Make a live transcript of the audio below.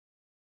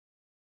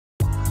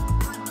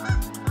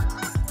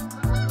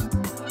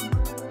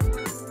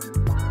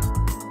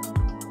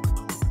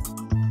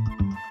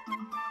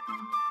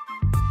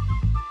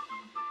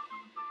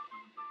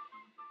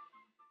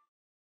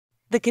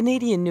The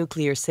Canadian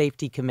Nuclear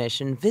Safety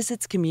Commission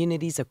visits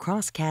communities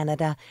across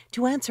Canada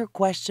to answer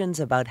questions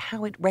about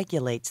how it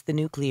regulates the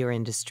nuclear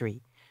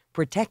industry,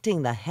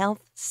 protecting the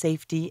health,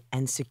 safety,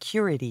 and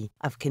security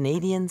of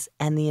Canadians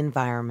and the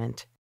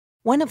environment.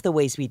 One of the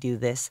ways we do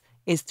this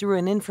is through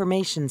an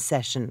information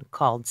session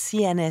called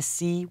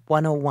CNSC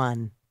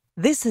 101.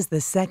 This is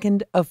the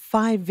second of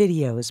 5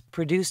 videos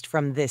produced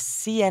from this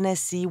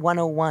CNSC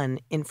 101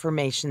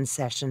 information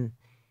session.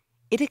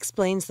 It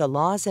explains the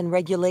laws and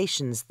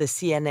regulations the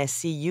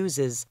CNSC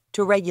uses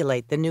to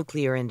regulate the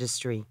nuclear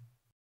industry.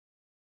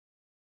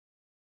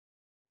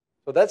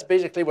 So that's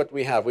basically what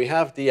we have. We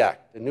have the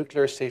Act, the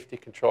Nuclear Safety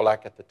Control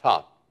Act at the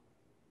top.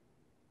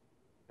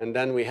 And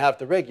then we have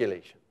the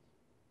regulations,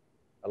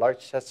 a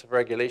large set of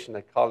regulations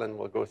that Colin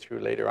will go through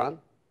later on,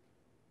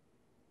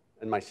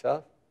 and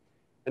myself.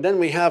 And then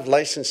we have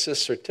licenses,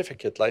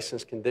 certificate,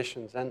 license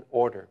conditions, and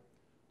order.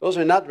 Those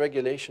are not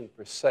regulations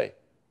per se.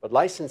 But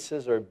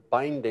licenses are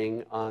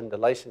binding on the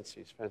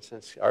licensees. For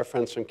instance, our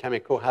friends from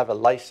Cameco have a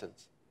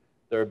license.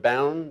 They're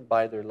bound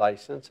by their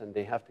license, and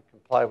they have to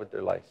comply with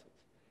their license.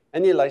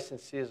 Any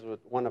licensees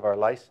with one of our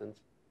license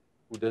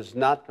who does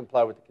not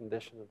comply with the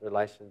condition of their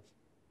license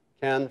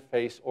can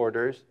face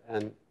orders,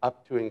 and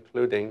up to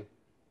including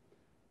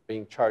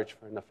being charged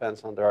for an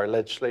offense under our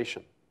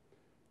legislation.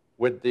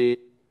 With the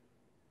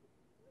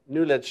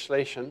new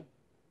legislation,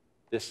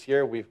 this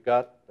year we've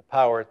got the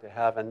power to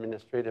have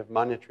administrative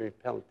monetary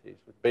penalties.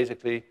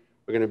 Basically,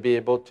 we're going to be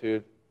able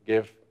to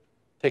give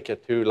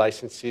ticket to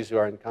licensees who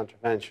are in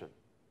contravention.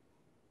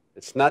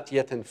 It's not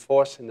yet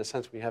enforced in the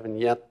sense we haven't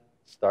yet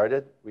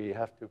started. We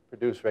have to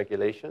produce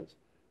regulations,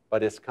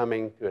 but it's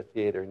coming to a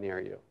theater near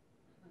you.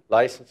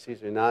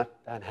 Licensees are not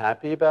that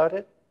happy about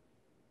it,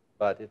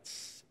 but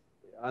it's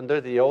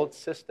under the old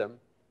system.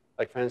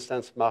 Like, for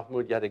instance,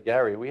 Mahmoud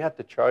Yadagari, we had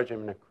to charge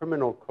him in a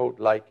criminal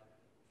code-like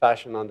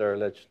fashion under our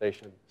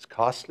legislation. It's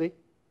costly,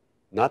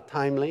 not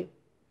timely,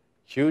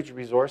 huge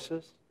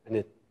resources, and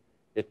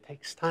it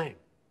takes time.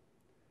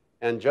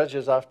 And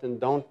judges often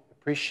don't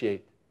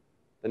appreciate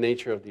the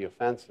nature of the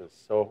offenses.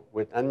 So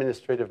with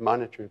administrative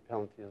monetary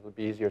penalties, it will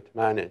be easier to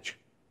manage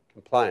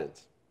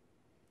compliance.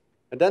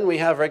 And then we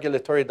have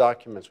regulatory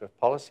documents. We have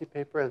policy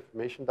paper,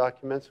 information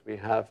documents. We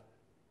have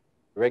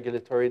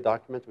regulatory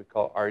document we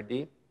call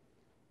RD.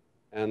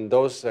 And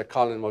those,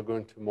 Colin will go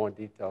into more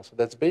detail. So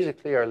that's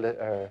basically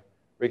our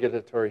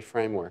regulatory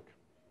framework.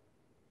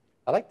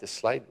 I like the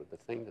slide with the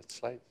thing that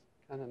slides.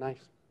 Kind of nice.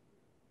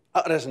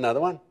 Oh, there's another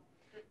one.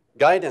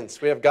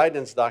 Guidance. We have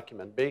guidance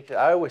document. Basically,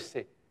 I always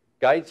say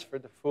guides for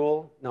the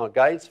fool. No,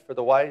 guides for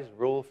the wise,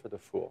 rule for the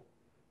fool.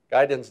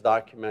 Guidance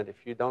document.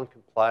 If you don't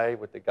comply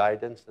with the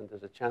guidance, then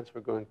there's a chance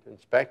we're going to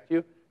inspect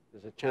you.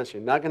 There's a chance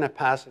you're not going to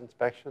pass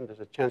inspection.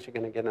 There's a chance you're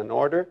going to get an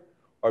order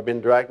or been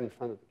dragged in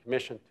front of the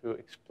commission to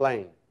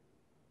explain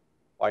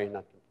why you're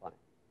not complying.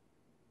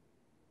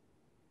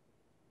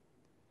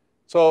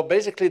 So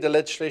basically, the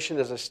legislation,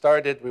 as I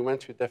started, we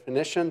went through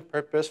definition,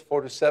 purpose.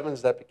 4 to 7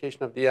 is the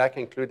application of the Act,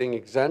 including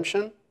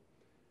exemption.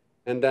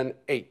 And then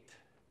 8.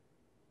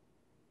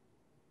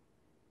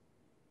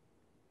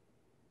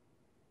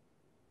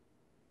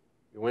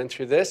 We went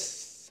through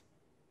this.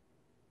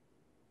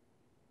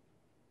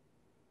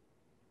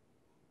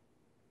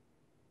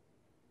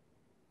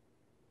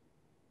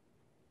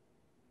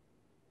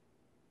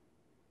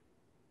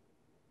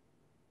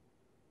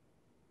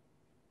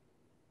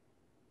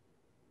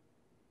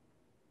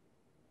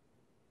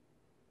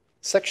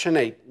 Section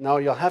 8. Now,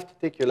 you'll have to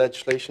take your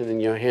legislation in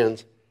your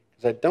hands,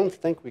 because I don't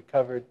think we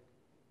covered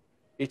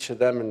each of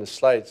them in the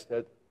slides.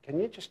 Can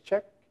you just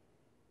check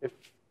if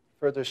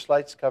further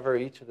slides cover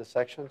each of the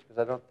sections? Because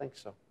I don't think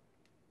so.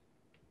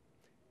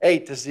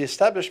 8 is the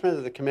establishment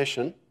of the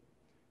commission.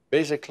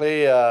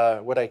 Basically,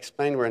 what I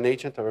explained, we're an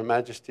agent of Her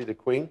Majesty the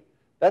Queen.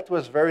 That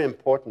was very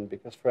important,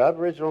 because for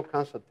Aboriginal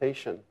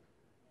consultation,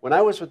 when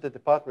I was with the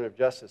Department of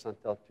Justice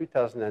until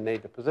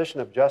 2008, the position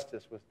of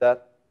justice was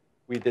that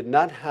we did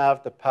not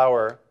have the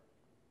power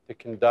to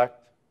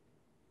conduct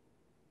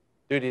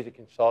duty to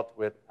consult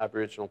with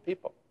Aboriginal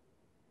people.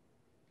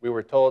 We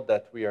were told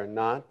that we are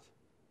not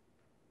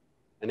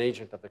an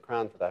agent of the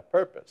Crown for that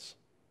purpose.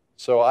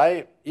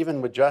 So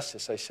even with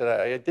justice, I said,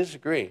 I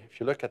disagree.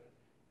 If you look at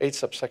 8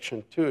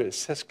 subsection 2, it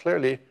says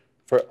clearly,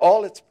 for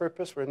all its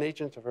purpose, we're an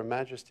agent of Her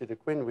Majesty the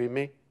Queen. We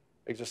may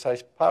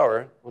exercise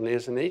power only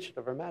as an agent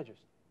of Her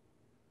Majesty.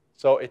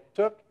 So it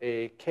took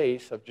a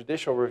case of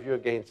judicial review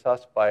against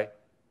us by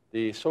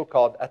the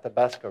so-called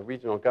Athabasca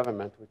Regional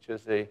Government, which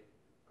is a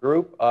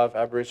group of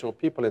Aboriginal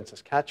people in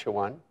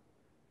Saskatchewan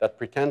that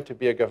pretend to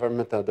be a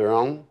government of their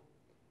own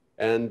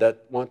and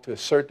that want to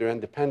assert their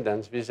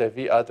independence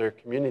vis-a-vis other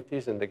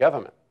communities in the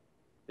government.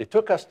 They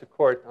took us to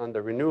court on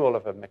the renewal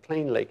of a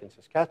McLean Lake in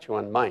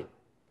Saskatchewan mine.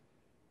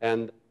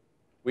 And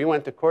we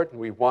went to court and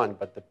we won.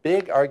 But the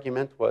big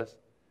argument was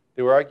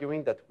they were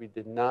arguing that we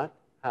did not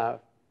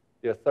have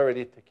the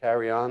authority to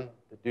carry on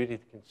the duty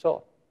to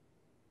consult.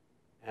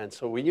 And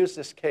so we used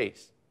this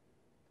case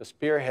to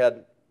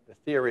spearhead the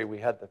theory we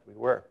had that we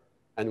were.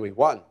 And we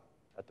won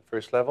at the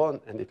first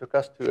level, and they took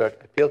us to an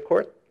appeal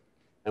court.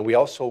 And we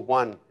also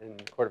won in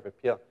the Court of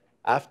Appeal.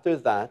 After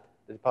that,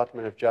 the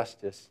Department of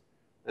Justice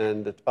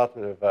and the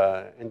Department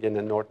of Indian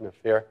and Northern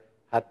Affairs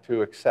had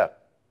to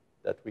accept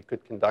that we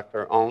could conduct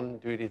our own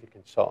duty to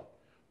consult.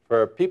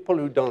 For people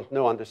who don't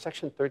know, under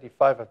Section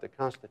 35 of the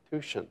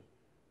Constitution,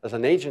 as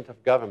an agent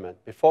of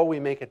government, before we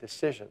make a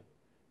decision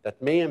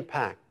that may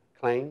impact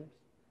claims,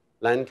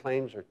 land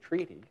claims, or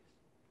treaties,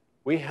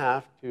 we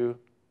have to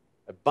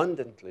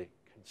abundantly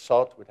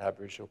consult with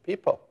Aboriginal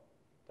people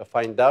to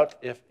find out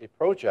if a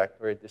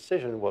project or a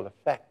decision will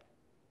affect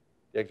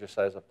the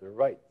exercise of their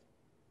rights.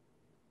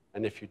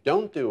 And if you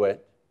don't do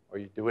it, or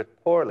you do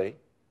it poorly,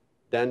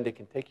 then they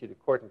can take you to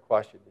court and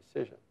quash your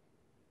decision.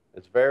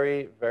 It's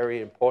very,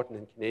 very important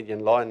in Canadian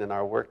law and in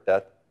our work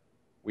that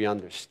we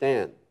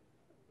understand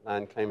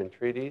land claim and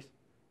treaties,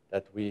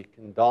 that we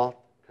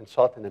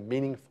consult in a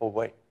meaningful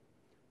way.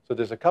 So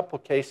there's a couple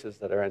cases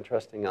that are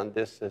interesting on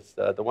this. It's,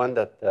 the one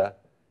that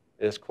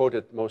is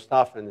quoted most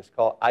often is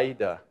called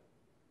AIDA,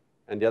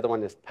 and the other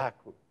one is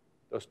TACU.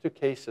 Those two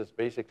cases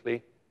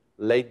basically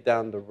laid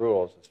down the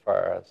rules as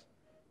far as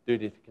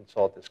duty to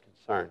consult is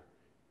concerned.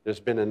 There's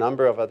been a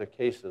number of other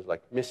cases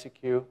like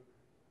Mississippi,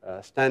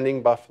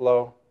 Standing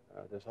Buffalo.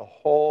 There's a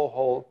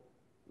whole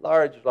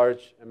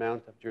large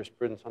amount of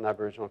jurisprudence on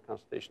Aboriginal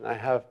consultation. I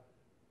have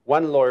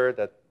one lawyer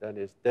that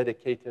is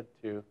dedicated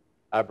to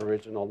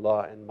Aboriginal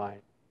law in my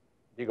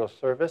legal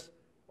service.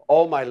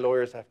 All my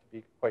lawyers have to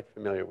be quite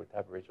familiar with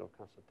Aboriginal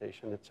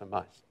consultation. It's a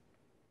must.